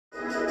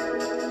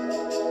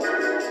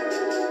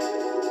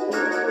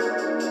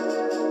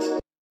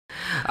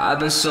I've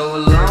been so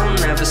alone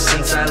ever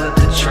since I left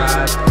the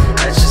tribe.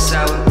 That's just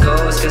how it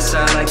goes, guess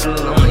I like the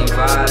lonely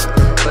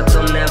vibe. But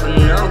they'll never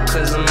know,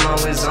 cause I'm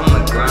always on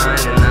my grind.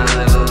 And I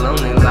live a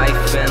lonely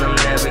life and I'm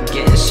never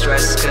getting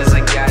stressed, cause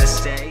I gotta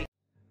stay.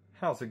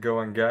 How's it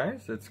going,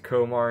 guys? It's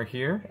Komar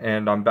here,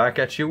 and I'm back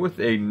at you with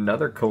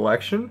another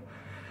collection.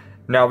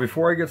 Now,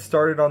 before I get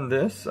started on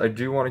this, I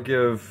do want to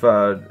give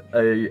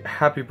a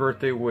happy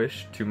birthday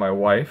wish to my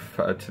wife.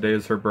 Today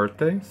is her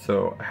birthday,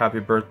 so happy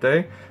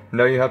birthday. I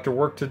know you have to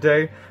work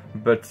today,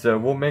 but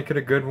we'll make it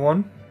a good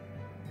one.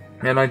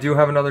 And I do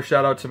have another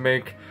shout out to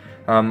make.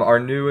 Our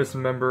newest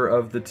member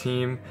of the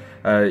team,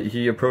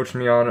 he approached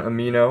me on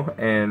Amino,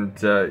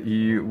 and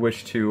he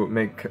wished to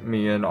make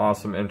me an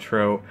awesome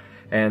intro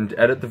and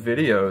edit the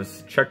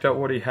videos. Checked out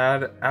what he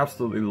had,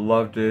 absolutely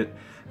loved it.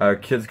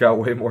 Kid's got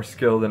way more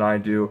skill than I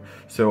do,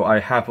 so I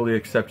happily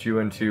accept you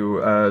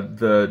into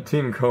the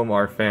Team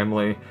Komar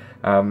family,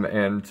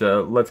 and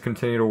let's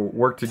continue to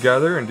work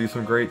together and do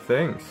some great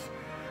things.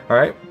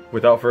 Alright,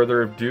 without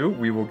further ado,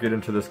 we will get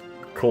into this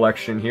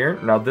collection here.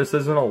 Now, this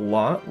isn't a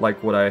lot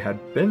like what I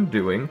had been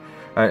doing.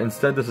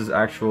 Instead, this is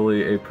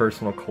actually a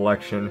personal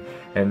collection,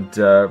 and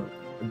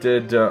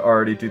did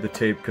already do the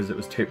tape because it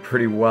was taped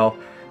pretty well.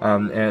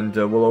 And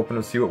we'll open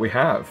and see what we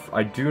have.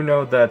 I do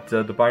know that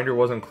the binder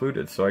was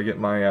included, so I get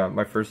my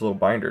my first little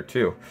binder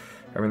too.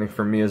 Everything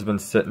for me has been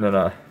sitting in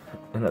a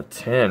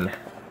tin.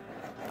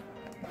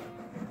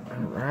 All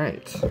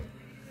right.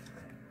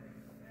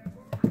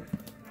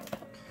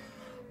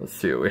 Let's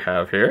see what we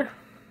have here.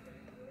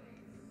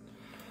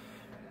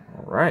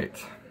 All right.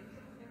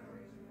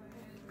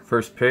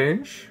 First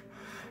page.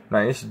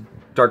 Nice.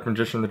 Dark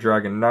Magician the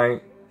Dragon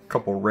Knight.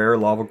 Couple rare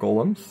lava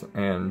golems,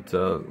 and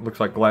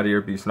looks like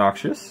Gladiator Beast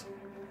Noxious.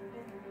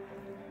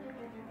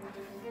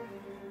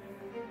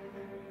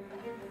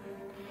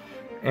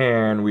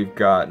 And we've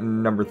got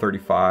number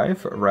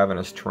 35,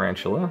 Ravenous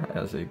Tarantula,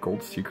 as a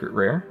gold secret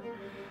rare.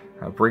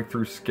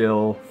 Breakthrough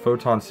Skill,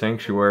 Photon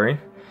Sanctuary,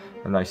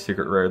 a nice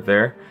secret rare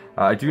there.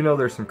 I do know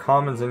there's some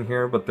commons in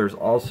here, but there's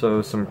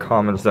also some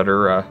commons that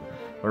are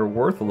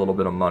worth a little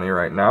bit of money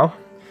right now.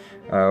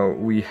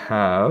 We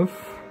have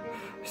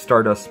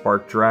Stardust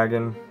Spark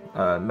Dragon,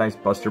 nice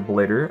Buster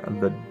Blader,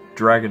 and the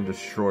Dragon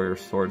Destroyer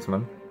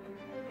Swordsman.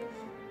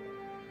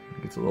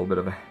 Gets a little bit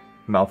of a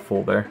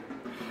mouthful there.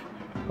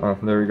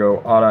 There we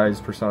go, Odd Eyes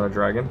Persona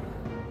Dragon.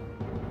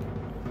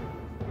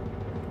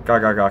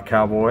 Gaga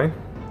Cowboy.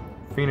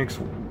 Phoenix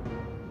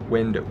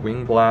Wind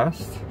Wing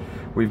Blast.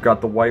 We've got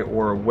the White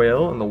Aura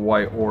Whale and the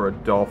White Aura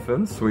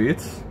Dolphin.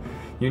 Sweet.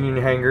 Union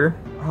Hanger.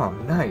 Oh,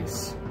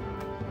 nice.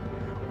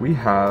 We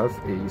have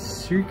a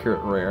secret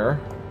rare.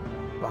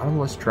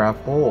 Bottomless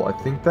Trap Hole. I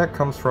think that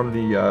comes from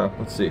the,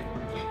 let's see.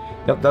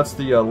 Yep, that's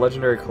the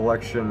Legendary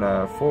Collection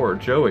 4.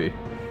 Joey.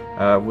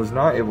 Was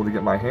not able to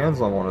get my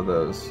hands on one of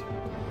those.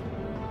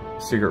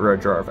 Secret Rare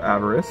Jar of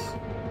Avarice.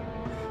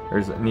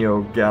 There's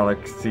Neo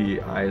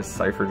Galaxy Eyes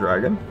Cypher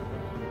Dragon.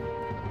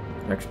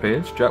 Next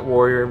page. Jet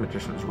Warrior,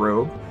 Magician's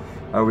Robe.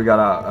 We got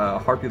a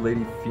Harpy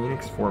Lady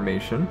Phoenix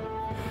Formation.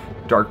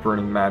 Dark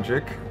Burning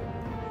Magic.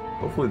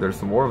 Hopefully there's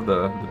some more of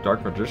the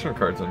Dark Magician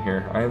cards in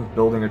here. I am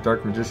building a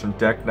Dark Magician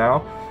deck now.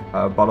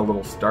 Bought a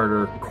little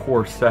starter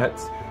core set,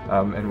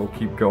 and we'll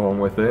keep going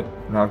with it.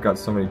 Now I've got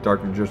so many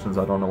Dark Magicians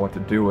I don't know what to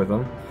do with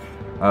them.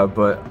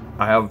 But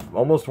I have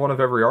almost one of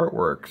every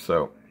artwork,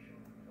 so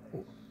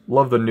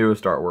love the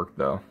newest artwork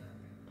though.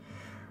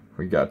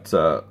 We got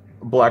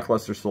Black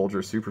Luster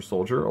Soldier, Super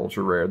Soldier,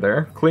 ultra rare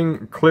there.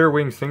 Clear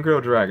Wing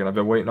Synchro Dragon. I've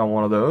been waiting on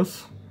one of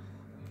those.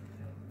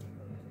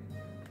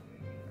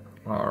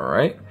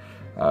 Alright.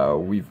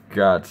 We've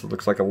got,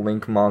 looks like a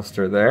Link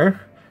monster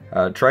there.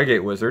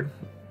 Trigate Wizard.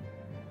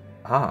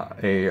 Ah,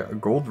 a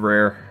gold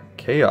rare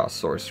Chaos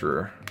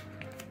Sorcerer.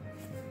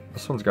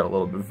 This one's got a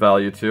little bit of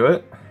value to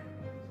it.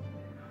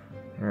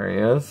 There he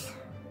is.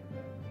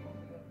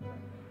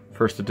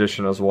 First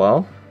edition as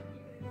well.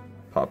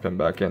 Pop him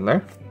back in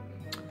there.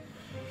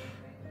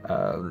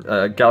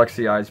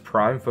 Galaxy Eyes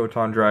Prime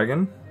Photon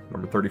Dragon.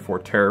 Number 34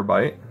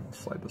 Terabyte. I'll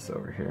slide this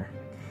over here.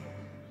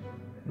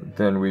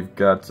 Then we've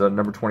got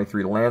number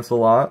 23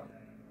 Lancelot,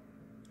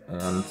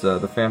 and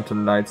the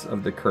Phantom Knights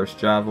of the Cursed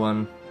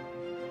Javelin.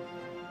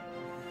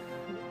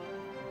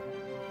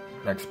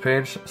 Next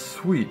page,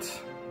 sweet.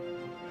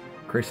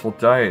 Graceful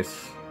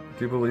Dice. I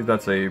do believe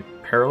that's a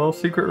parallel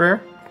secret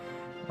rare.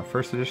 A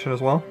first edition as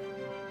well.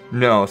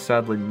 No,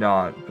 sadly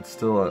not, but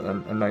still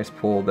a nice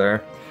pull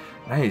there.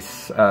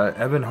 Nice.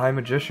 Ebon High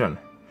Magician.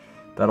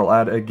 That'll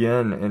add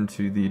again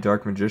into the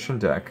Dark Magician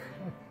deck.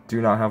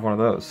 Do not have one of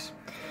those.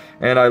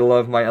 And I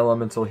love my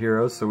Elemental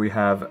Heroes, so we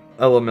have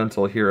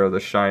Elemental Hero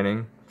the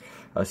Shining,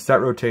 Set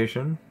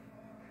Rotation,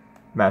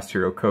 Masked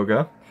Hero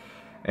Koga,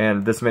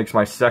 and this makes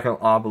my second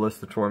Obelisk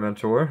the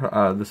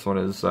Tormentor. This one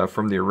is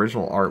from the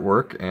original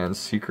artwork, and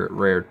Secret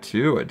Rare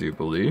 2, I do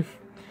believe.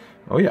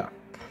 Oh yeah.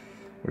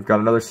 We've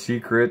got another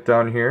secret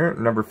down here,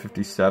 number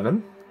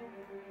 57,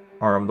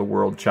 Aram the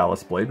World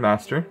Chalice Blade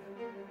Master.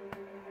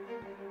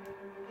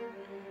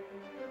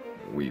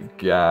 We've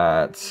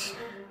got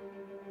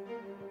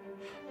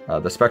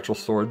the Spectral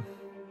Sword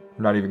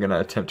I'm not even going to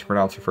attempt to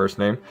pronounce her first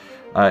name.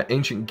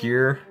 Ancient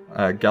Gear,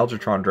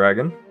 Galgatron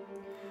Dragon,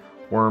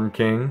 Worm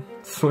King,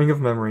 Swing of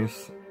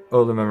Memories,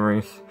 oh the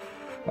memories.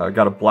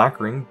 Got a Black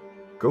Ring,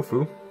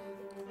 Gofu,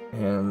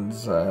 and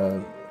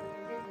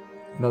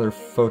another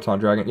Photon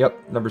Dragon.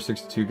 Yep, number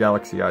 62,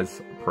 Galaxy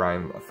Eyes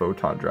Prime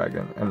Photon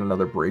Dragon, and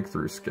another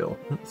Breakthrough skill.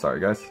 Sorry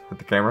guys, hit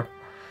the camera.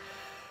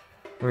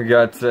 We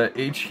got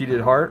H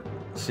Heated Heart,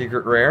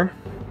 Secret Rare,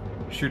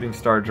 Shooting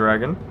Star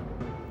Dragon,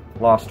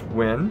 Lost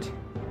Wind,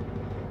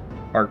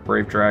 Arc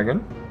Brave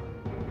Dragon.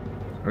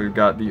 We've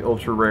got the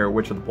Ultra Rare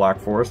Witch of the Black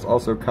Forest,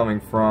 also coming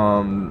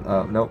from,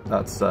 nope,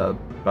 that's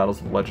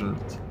Battles of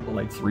Legends,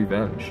 Light's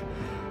Revenge.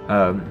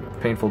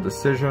 Painful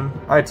Decision,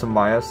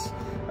 Itemias.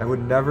 I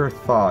would never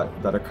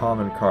thought that a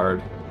common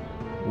card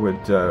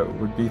would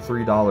be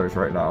 $3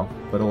 right now,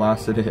 but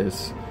alas it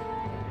is.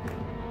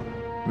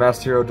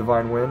 Masked Hero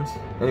Divine Wind.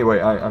 Anyway,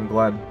 I'm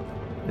glad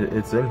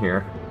it's in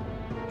here.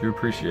 Do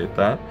appreciate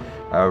that.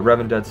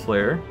 Revan Dead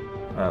Slayer,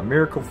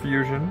 Miracle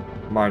Fusion,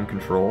 Mind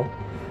Control,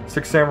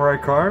 6 Samurai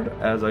card.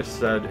 As I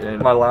said in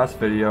my last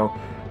video,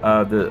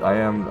 that I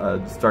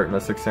am starting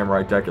a 6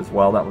 Samurai deck as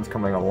well. That one's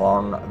coming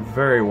along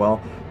very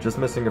well. Just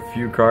missing a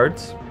few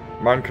cards.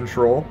 Mind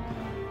Control,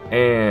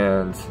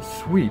 and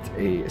sweet,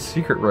 a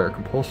Secret Rare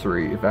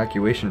Compulsory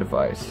Evacuation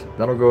Device.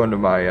 That'll go into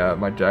my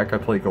my deck. I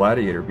play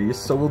Gladiator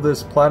Beast. So will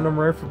this Platinum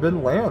Rare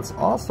Forbidden Lance.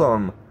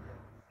 Awesome.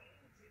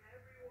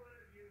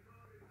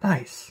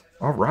 Nice.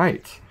 All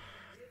right.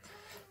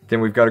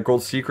 Then we've got a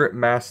Gold Secret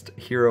Masked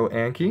Hero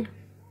Anki,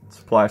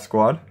 Supply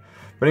Squad.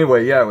 But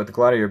anyway, yeah, with the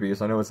Gladiator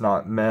Beasts, I know it's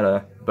not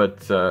meta,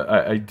 but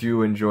I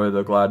do enjoy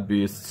the Glad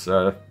Beasts.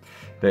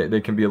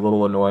 They can be a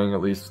little annoying,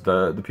 at least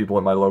the people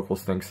at my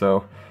locals think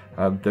so.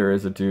 There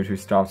is a dude who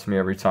stops me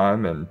every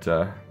time, and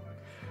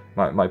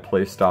my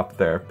play stopped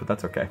there, but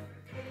that's okay.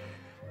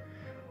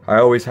 I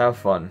always have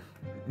fun.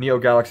 Neo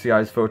Galaxy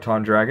Eyes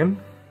Photon Dragon.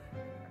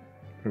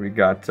 We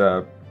got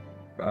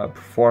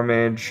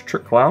Performage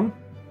Trick Clown.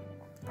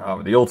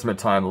 The Ultimate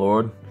Time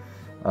Lord.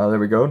 There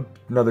we go.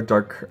 Another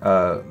Dark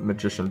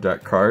Magician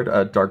deck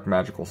card. Dark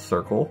Magical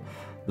Circle.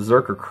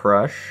 Berserker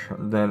Crush.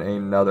 Then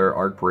another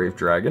Arc Brave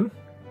Dragon.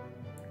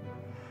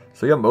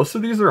 So yeah, most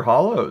of these are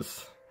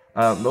hollows.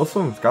 Most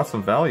of them's got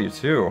some value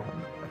too.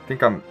 I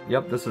think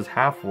yep, this is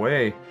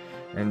halfway.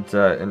 And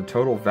in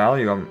total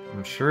value,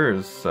 I'm sure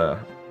is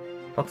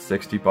about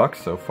 60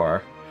 bucks so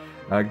far.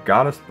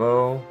 Goddess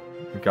Bow.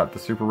 We got the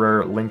super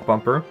rare Link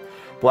Bumper.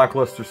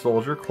 Blackluster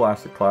Soldier,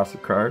 classic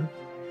card.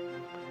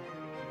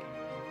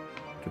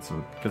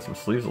 Get some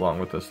sleeves along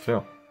with this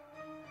too.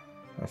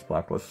 Nice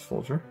Blackluster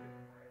Soldier.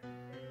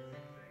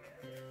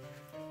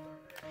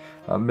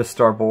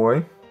 Mistar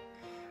Boy.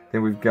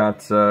 Then we've got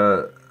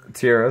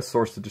Tiara,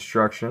 Source of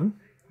Destruction.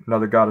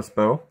 Another Goddess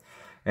Bow.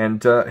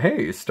 And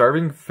hey,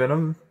 Starving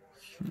Venom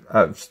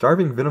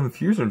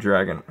Fusion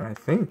Dragon. I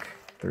think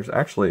there's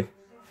actually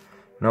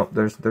no,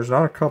 there's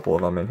not a couple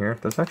of them in here.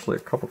 There's actually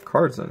a couple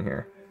cards in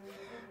here.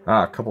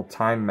 A couple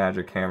Time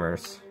Magic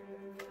Hammers.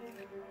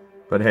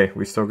 But hey,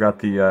 we still got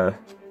the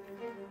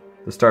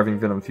Starving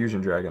Venom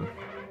Fusion Dragon.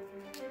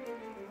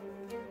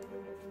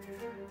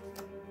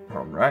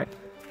 Alright.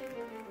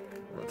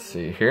 Let's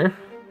see here.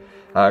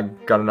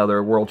 Got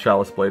another World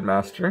Chalice Blade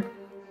Master.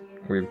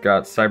 We've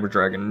got Cyber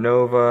Dragon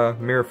Nova,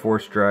 Mirror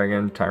Force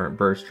Dragon, Tyrant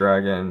Burst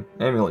Dragon,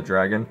 Amulet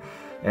Dragon,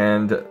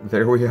 and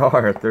there we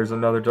are. There's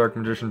another Dark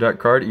Magician deck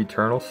card,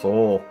 Eternal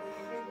Soul.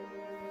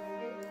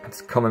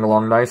 It's coming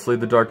along nicely,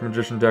 the Dark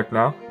Magician deck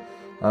now.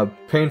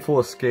 Painful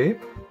Escape,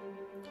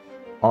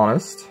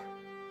 Honest.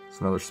 It's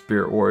another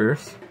Spirit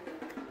Warriors.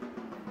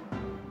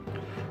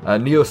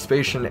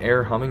 Neospatian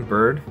Air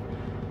Hummingbird.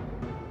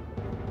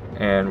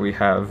 And we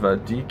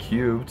have D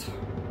Cubed.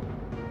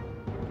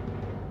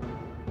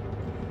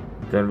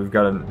 Then we've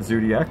got a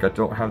Zodiac. I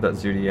don't have that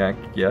Zodiac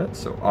yet,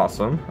 so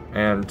awesome.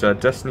 And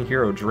Destiny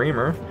Hero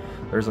Dreamer.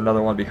 There's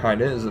another one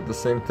behind it. Is it the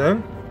same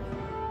thing?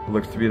 It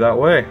looks to be that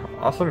way.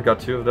 Awesome, got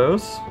 2 of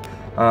those.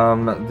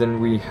 Then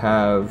we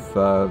have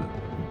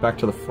back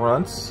to the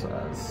fronts.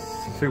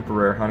 Super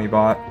rare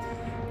Honeybot.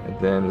 And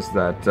then is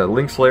that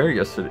Link Slayer?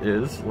 Yes, it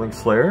is. Link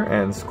Slayer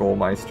and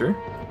Skullmeister.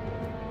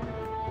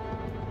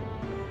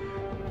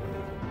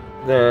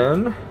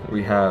 Then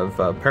we have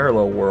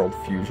Parallel World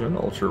Fusion,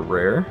 Ultra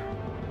Rare.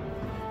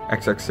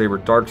 XX Saber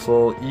Dark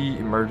Soul, E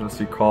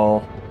Emergency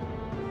Call.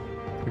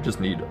 We just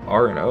need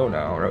R and O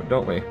now,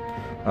 don't we?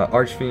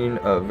 Archfiend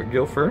of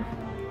Gilfer,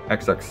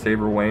 XX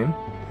Saber Wayne,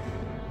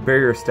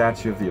 Barrier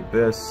Statue of the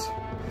Abyss.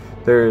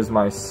 There is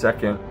my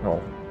second,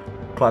 well,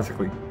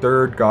 classically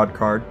third God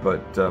card,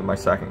 but my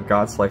second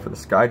God's Life of the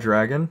Sky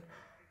Dragon.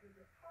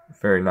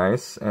 Very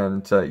nice,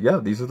 and yeah,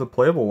 these are the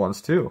playable ones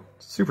too.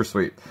 Super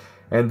sweet.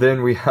 And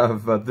then we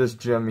have this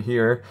gem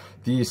here,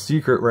 the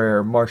Secret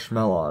Rare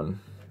Marshmelon.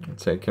 I'll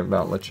take him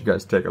out and let you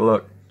guys take a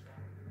look.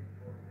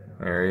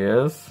 There he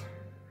is.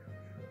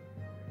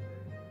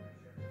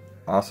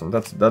 Awesome,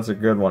 that's a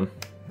good one.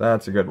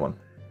 That's a good one.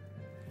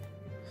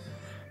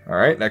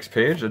 Alright, next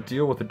page, a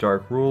deal with the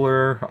Dark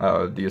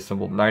Ruler, the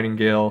Assembled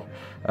Nightingale,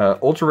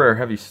 Ultra Rare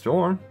Heavy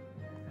Storm,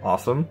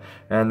 Awesome.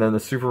 And then the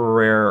super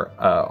rare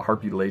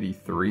Harpy Lady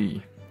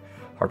 3.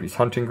 Harpy's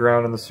Hunting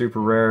Ground and the super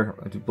rare.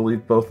 I do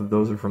believe both of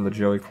those are from the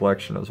Joey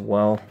collection as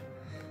well.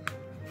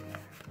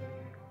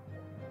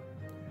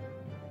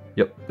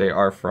 Yep, they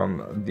are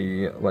from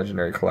the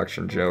Legendary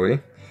Collection Joey.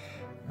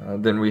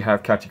 Then we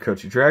have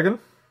Kachikochi Dragon.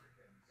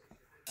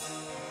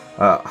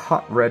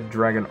 Hot Red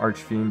Dragon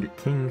Archfiend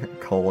King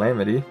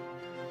Calamity.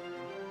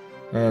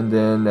 And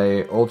then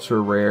a ultra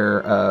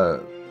rare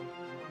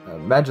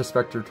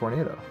Magispector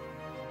Tornado.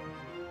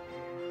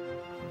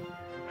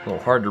 A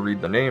little hard to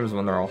read the names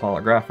when they're all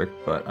holographic,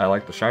 but I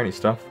like the shiny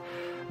stuff.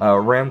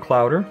 Ram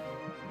Clouder,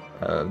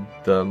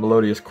 the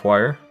Melodious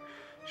Choir.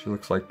 She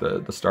looks like the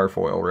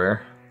Starfoil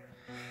rare.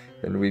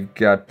 Then we've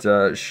got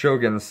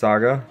Shogun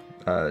Saga,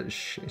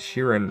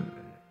 Shirin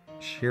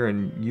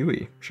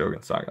Yui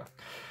Shogun Saga.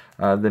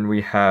 Then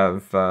we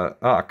have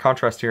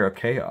Contrast Hero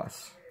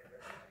Chaos.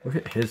 Look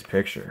at his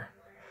picture.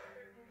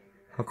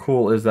 How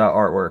cool is that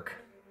artwork?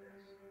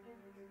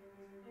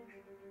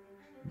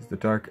 He's the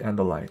dark and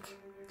the light.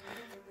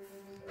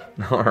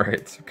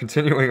 Alright, so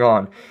continuing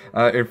on.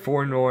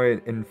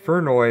 Infernoid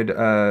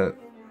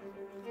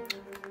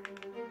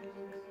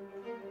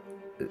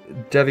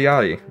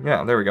Deviati.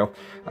 Yeah, there we go.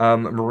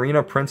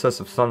 Marina, Princess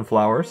of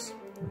Sunflowers.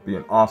 Would be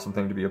an awesome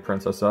thing to be a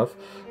princess of.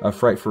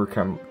 Frightful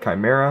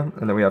Chimera.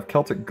 And then we have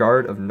Celtic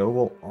Guard of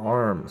Noble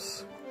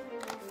Arms.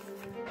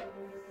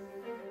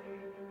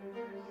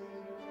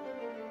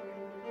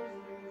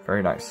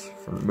 Very nice.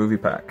 From the movie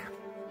pack.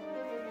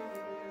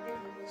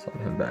 Slide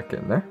him back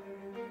in there.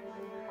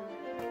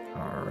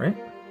 Alright.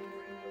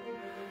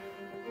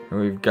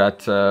 We've got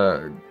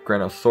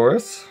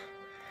Granosaurus.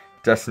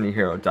 Destiny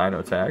Hero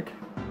Dino Tag.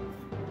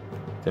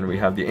 Then we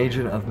have the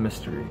Agent of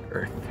Mystery,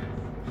 Earth.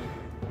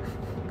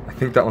 I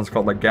think that one's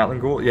called like Gatling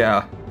Ghoul.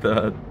 Yeah,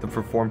 the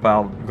Perform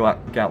Pal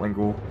Gatling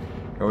Ghoul.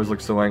 He always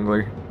looks so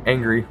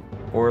angry,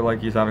 or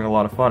like he's having a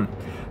lot of fun.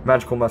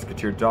 Magical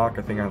Musketeer Doc.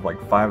 I think I have like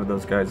 5 of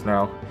those guys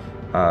now.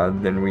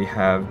 Then we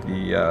have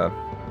the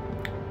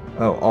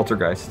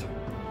Altergeist.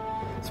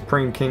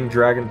 Supreme King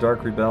Dragon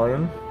Dark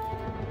Rebellion.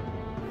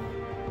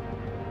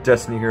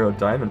 Destiny Hero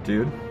Diamond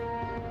Dude.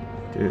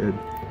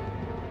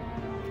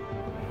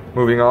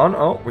 Moving on.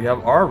 Oh, we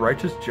have our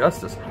Righteous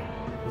Justice.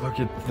 Look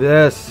at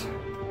this.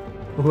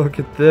 Look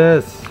at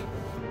this.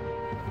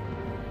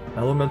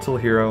 Elemental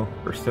Hero,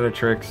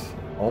 Burstinatrix,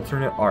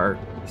 Alternate Art,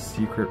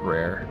 Secret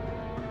Rare.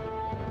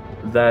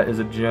 That is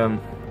a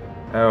gem.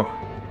 Oh.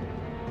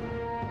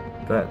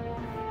 That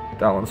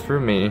one's for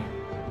me.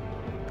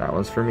 That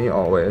one's for me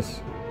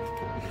always.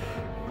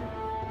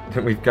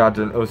 Then we've got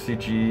an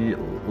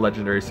OCG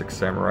Legendary 6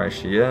 Samurai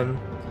Shien.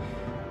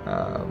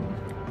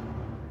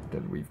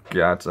 Then we've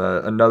got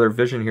another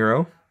Vision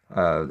Hero,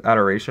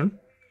 Adoration.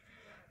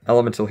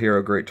 Elemental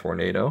Hero Great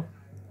Tornado.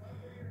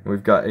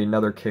 We've got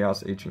another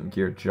Chaos Agent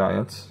Gear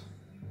Giant.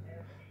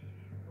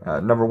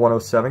 Number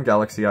 107,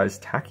 Galaxy Eyes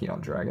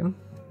Tachyon Dragon.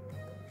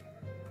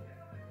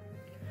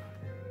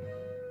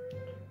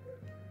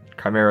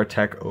 Chimera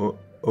Tech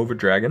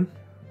Overdragon.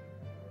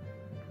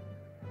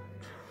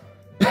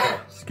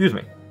 Excuse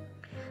me.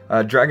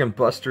 Dragon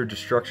Buster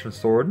Destruction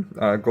Sword.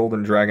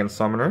 Golden Dragon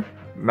Summoner.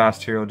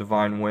 Masked Hero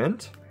Divine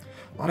Wind.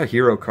 A lot of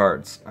hero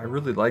cards. I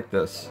really like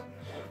this.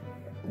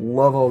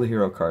 Love all the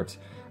hero cards.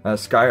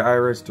 Sky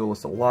Iris,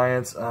 Duelist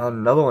Alliance.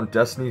 Another one,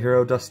 Destiny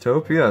Hero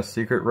Dustopia,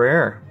 Secret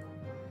Rare.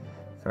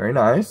 Very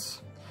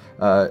nice.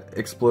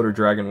 Exploder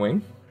Dragon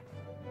Wing.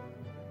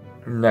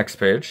 Next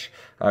page.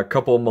 A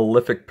couple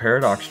Malefic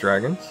Paradox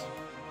Dragons.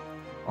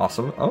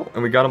 Awesome. Oh,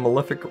 and we got a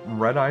Malefic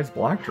Red Eyes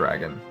Black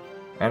Dragon.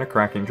 And a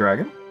Cracking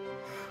Dragon.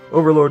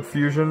 Overlord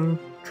Fusion.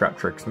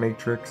 Traptrix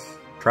Matrix.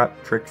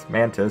 Traptrix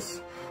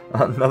Mantis.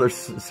 Another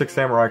 6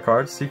 Samurai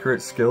cards.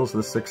 Secret Skills of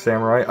the 6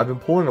 Samurai. I've been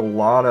pulling a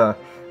lot of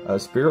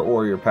Spirit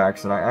Warrior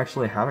packs, and I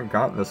actually haven't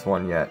gotten this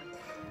one yet.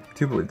 I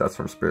do believe that's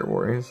from Spirit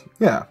Warriors.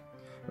 Yeah,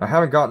 I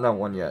haven't gotten that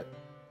one yet.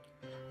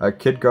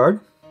 Kid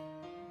Guard.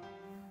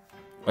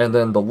 And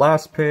then the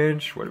last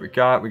page, what do we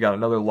got? We got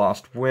another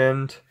Lost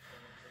Wind.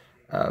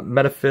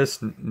 Nephitis.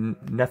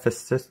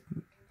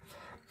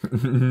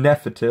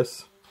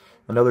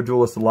 Another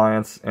Duelist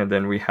Alliance. And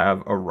then we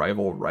have a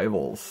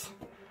Rivals.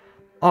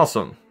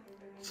 Awesome.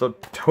 So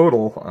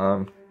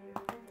total,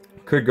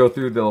 could go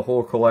through the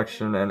whole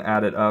collection and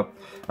add it up.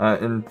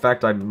 In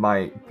fact, I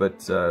might, but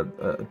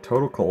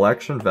total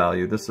collection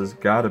value, this has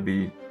got to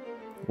be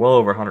well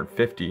over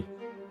 150,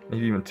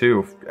 maybe even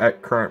 2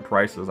 at current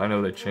prices. I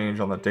know they change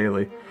on the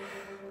daily.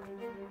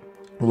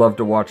 Love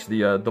to watch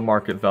the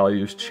market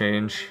values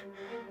change.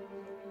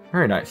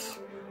 Very nice.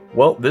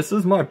 Well, this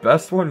is my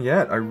best one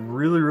yet. I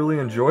really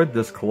enjoyed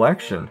this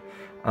collection.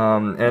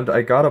 And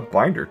I got a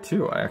binder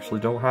too. I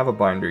actually don't have a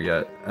binder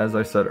yet. As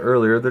I said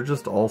earlier, they're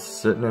just all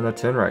sitting in a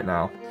tin right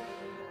now.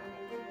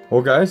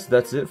 Well guys,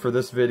 that's it for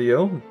this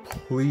video.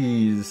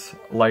 Please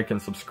like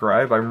and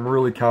subscribe. I'm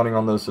really counting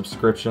on those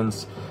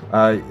subscriptions.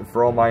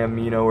 For all my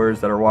aminoers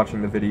that are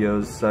watching the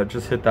videos,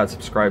 just hit that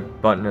subscribe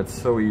button. It's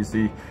so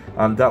easy.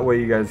 That way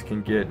you guys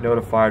can get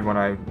notified when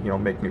I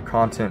make new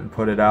content and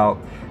put it out.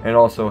 And it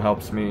also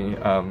helps me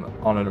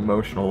on an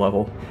emotional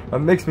level. It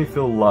makes me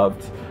feel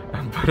loved.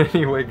 But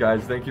anyway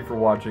guys, thank you for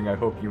watching. I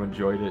hope you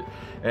enjoyed it.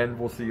 And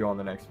we'll see you on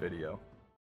the next video.